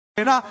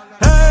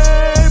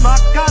Hey,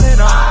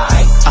 Macarena.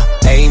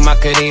 Hey,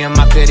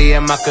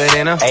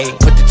 Macarena. Hey,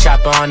 put the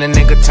chopper on the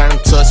nigga, turn him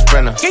to a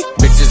sprinter.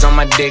 Bitches on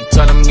my dick,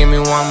 tell them give me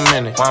 1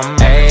 minute.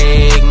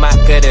 Hey,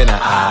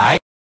 Macarena.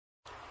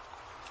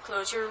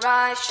 Close your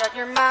eyes, shut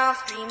your mouth,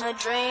 dream a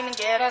dream and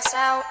get us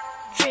out.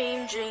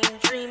 Dream, dream,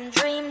 dream,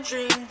 dream,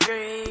 dream,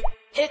 dream.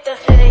 Hit the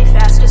hay,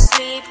 fast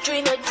asleep,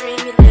 dream a dream,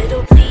 you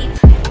little peep.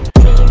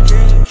 Dream,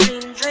 dream,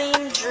 dream,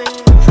 dream,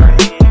 dream, dream.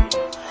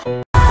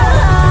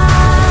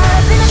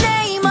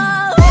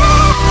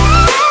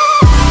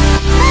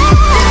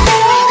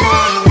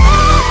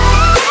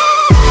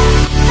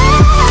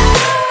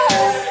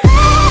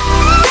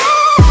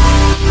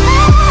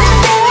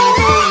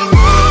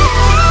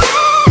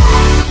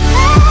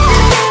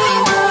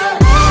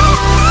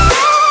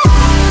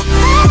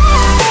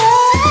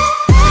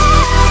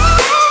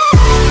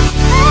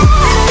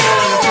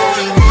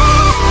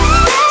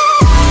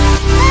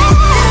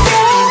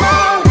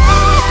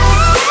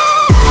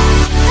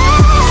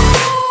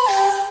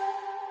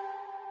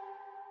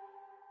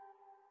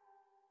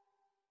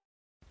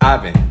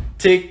 I've been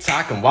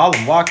tick-tocking while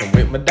I'm walking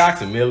with my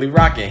doctor, Millie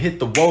rocking. Hit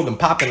the wall and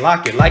pop and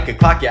lock it like a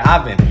clock. Yeah,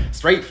 I've been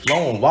straight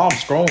flowing while I'm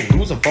scrolling,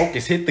 losing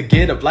focus. Hit the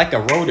get up like I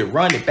rode it,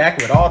 run it back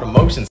with all the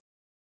motions.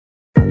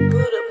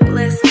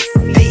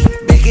 Hey,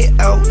 make it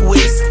out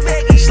west,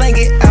 slang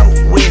it out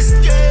west.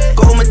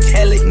 Go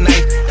metallic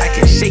knife, I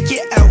can shake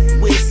it out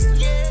west.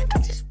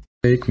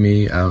 Take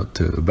me out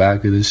to the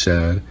back of the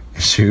shed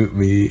and shoot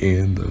me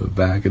in the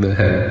back of the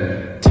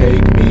head.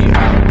 Take me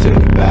out to the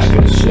back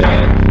of the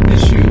shed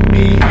and shoot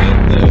me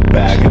in the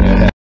back of the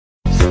head.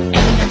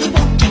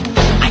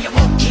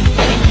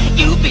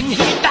 You've been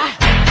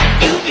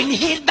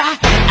hit by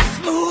a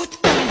smooth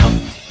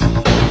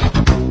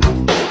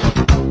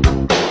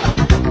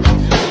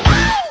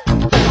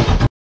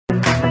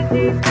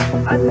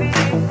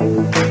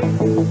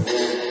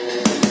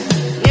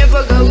Небо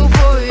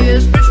голубое,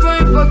 спишь в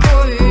моем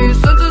покое,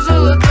 солнце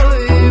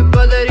золотое,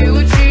 подари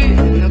лучи.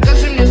 Но как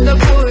же мне с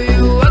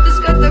тобою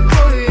отыскать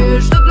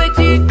такое, чтоб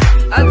найти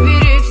от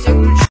дверей все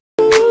ключи?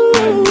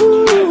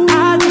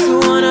 I just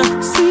wanna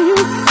see you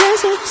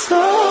dance in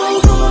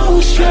slow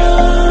motion.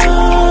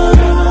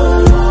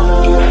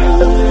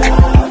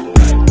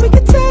 We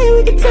can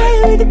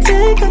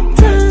take our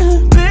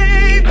time,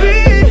 baby,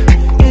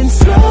 in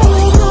slow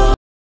motion.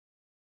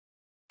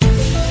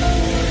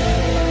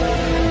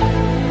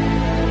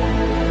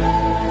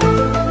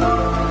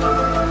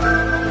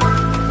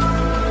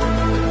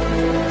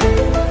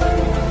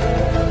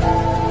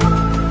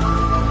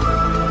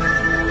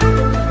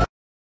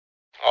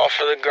 All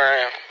for the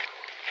gram.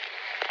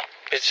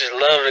 Bitches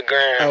love the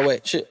gram. Oh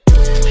wait, shit.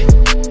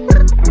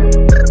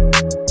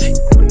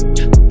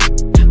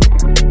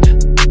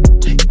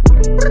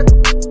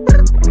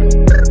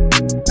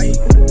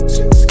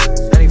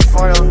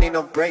 Don't need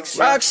no breaks.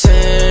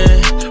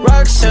 Roxanne,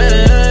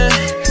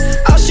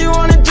 all she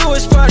wanna do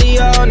is party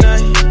all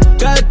night.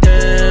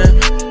 Goddamn,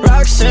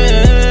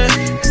 Roxanne,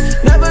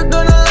 never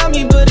gonna love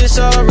me, but it's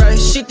alright.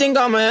 She think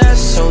I'm an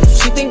asshole,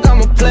 she think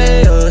I'm a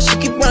player. She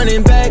keep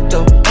running back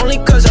though, only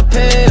cause I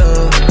pay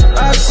her.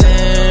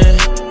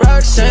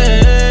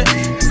 Roxanne,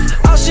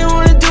 all she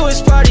wanna do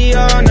is party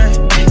all night.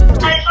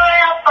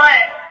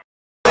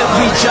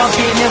 We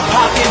jumping and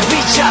popping, we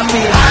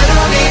chopping. I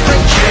don't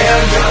even care,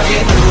 you're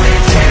getting through the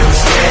damn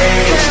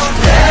stage.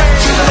 Left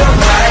to the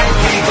right,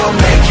 we gon'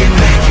 make it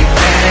bang.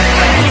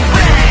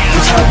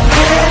 Put your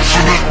hands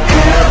in the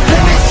air,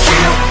 let me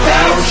see you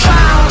bounce.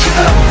 To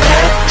the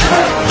left, to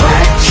the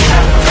right,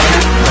 jump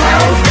and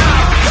round.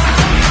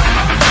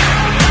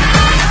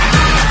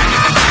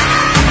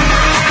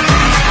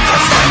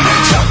 We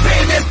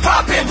jumping and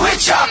popping, we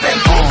chopping.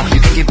 You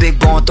can get big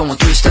bone, throwing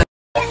 3 steps.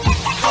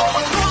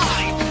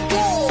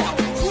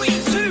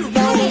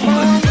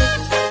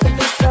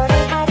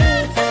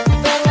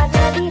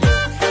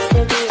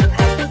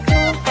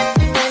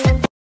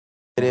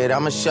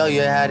 I'ma show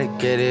you how to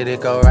get it.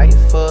 It go right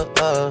foot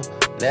up,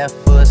 left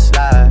foot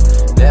slide,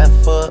 left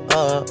foot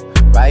up,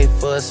 right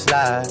foot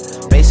slide.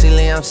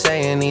 Basically I'm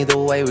saying either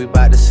way we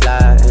bout to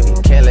slide.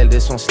 You can't let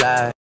this one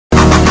slide.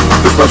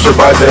 Ты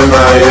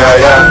сногсшибательная,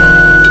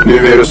 я не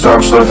верю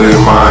сам, что ты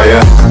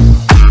моя.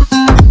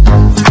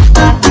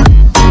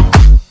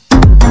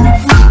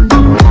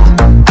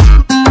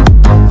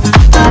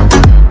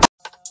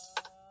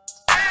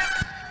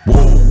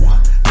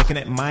 Looking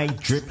at my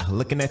drip,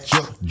 looking at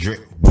your drip.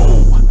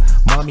 Whoa,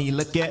 mommy,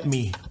 look at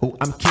me. Oh,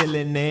 I'm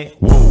killing it.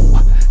 Whoa,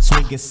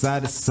 swinging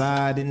side to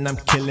side and I'm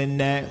killing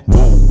that.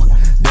 Whoa,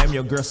 damn,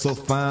 your girl so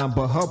fine,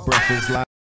 but her breath is like.